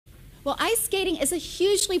Well, ice skating is a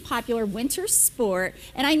hugely popular winter sport,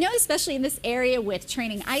 and I know especially in this area with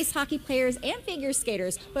training ice hockey players and figure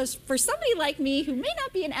skaters, but for somebody like me who may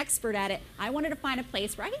not be an expert at it, I wanted to find a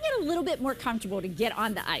place where I can get a little bit more comfortable to get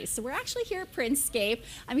on the ice. So we're actually here at Printscape.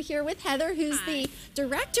 I'm here with Heather, who's the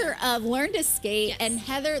director of Learn to Skate. Yes. And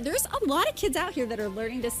Heather, there's a lot of kids out here that are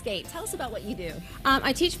learning to skate. Tell us about what you do.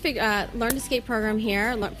 I teach Learn to Skate program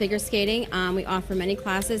here, figure skating. We offer many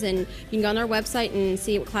classes, and you can go on our website and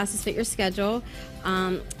see what classes fit your schedule.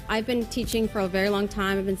 I've been teaching for a very long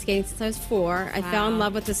time. I've been skating since I was 4. I fell in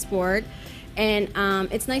love with the sport. And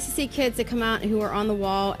it's nice to see kids that come out who are on the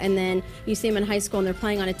wall, and then you see them in high school and they're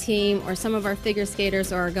playing on a team, or some of our figure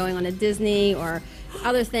skaters are going on a Disney or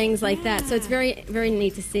other things like that. So it's very, very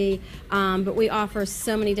neat to see. But we offer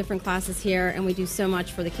so many different classes here, and we do so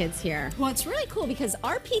much for the kids here. Well, it's really cool because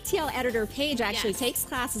our PTL editor, Paige, actually takes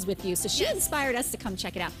classes with you, so she inspired us to come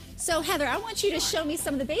check it out. So, Heather, I want you to show me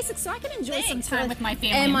some of the basics so I can enjoy some time with my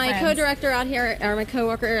family and my friends. co-director out here, or my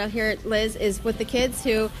co-worker out here, Liz, is with the kids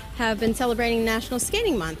who have been celebrating National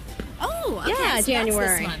Skating Month. Oh, okay. Yeah, so January.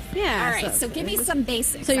 That's this month. Yeah. All right, so give me some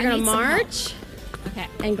basics. So you're going to march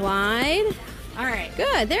and glide. All right.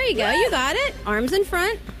 Good. There you go. You got it. Arms in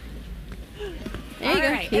front. There you go.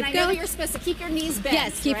 Right. Keep and I going. know you're supposed to keep your knees bent.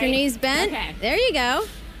 Yes, keep your knees bent. Okay. There you go.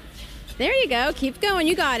 There you go. Keep going.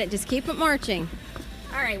 You got it. Just keep it marching.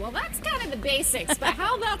 All right. Well, that's kind of the basics, but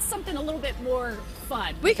how about something a little bit more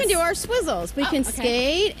fun? We can do our swizzles. We can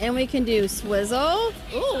skate, and we can do swizzle.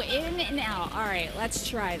 Ooh, in and out. All right. Let's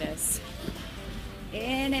try this.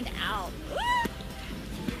 In and out.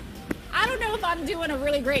 I don't know if I'm doing a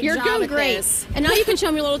really great job You're doing at great. this. And now you can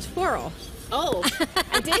show me a little twirl. Oh,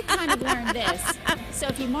 I did kind of learn this. So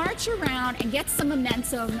if you march around and get some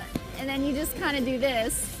momentum, and then you just kind of do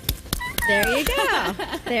this. There you go.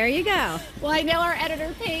 There you go. Well, I know our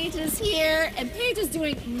editor, Paige, is here, and Paige is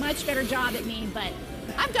doing a much better job at me, but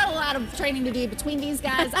I've got a lot of training to do between these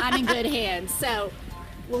guys. I'm in good hands. So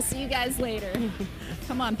we'll see you guys later.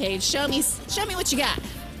 Come on, Paige. Show me what you got.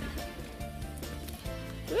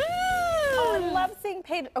 Oh, I love seeing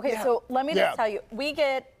Paige. Okay, so let me just tell you, we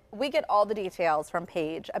get all the details from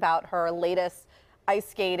Paige about her latest ice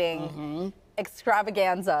skating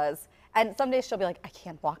extravaganzas. And some days she'll be like, I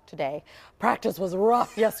can't walk today. Practice was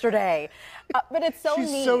rough yesterday. But it's so neat.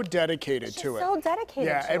 She's so dedicated to it. She's so dedicated to it.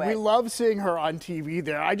 Yeah, and we love seeing her on TV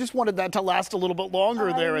there. I just wanted that to last a little bit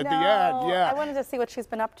longer there at the end. Yeah. I wanted to see what she's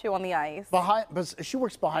been up to on the ice. But she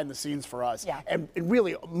works behind the scenes for us. Yeah. And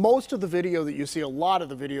really, most of the video that you see, a lot of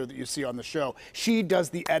the video that you see on the show, she does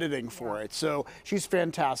the editing for it. So she's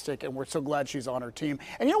fantastic, and we're so glad she's on her team.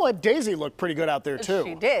 And you know what? Daisy looked pretty good out there, too.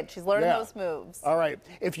 She did. She's learning those moves. All right.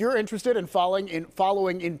 If you're interested in following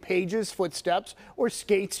in Paige's footsteps, or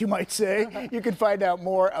skates, you might say, you can find out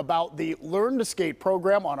more about the Learn to Skate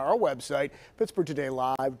program on our website,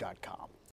 pittsburghtodaylive.com.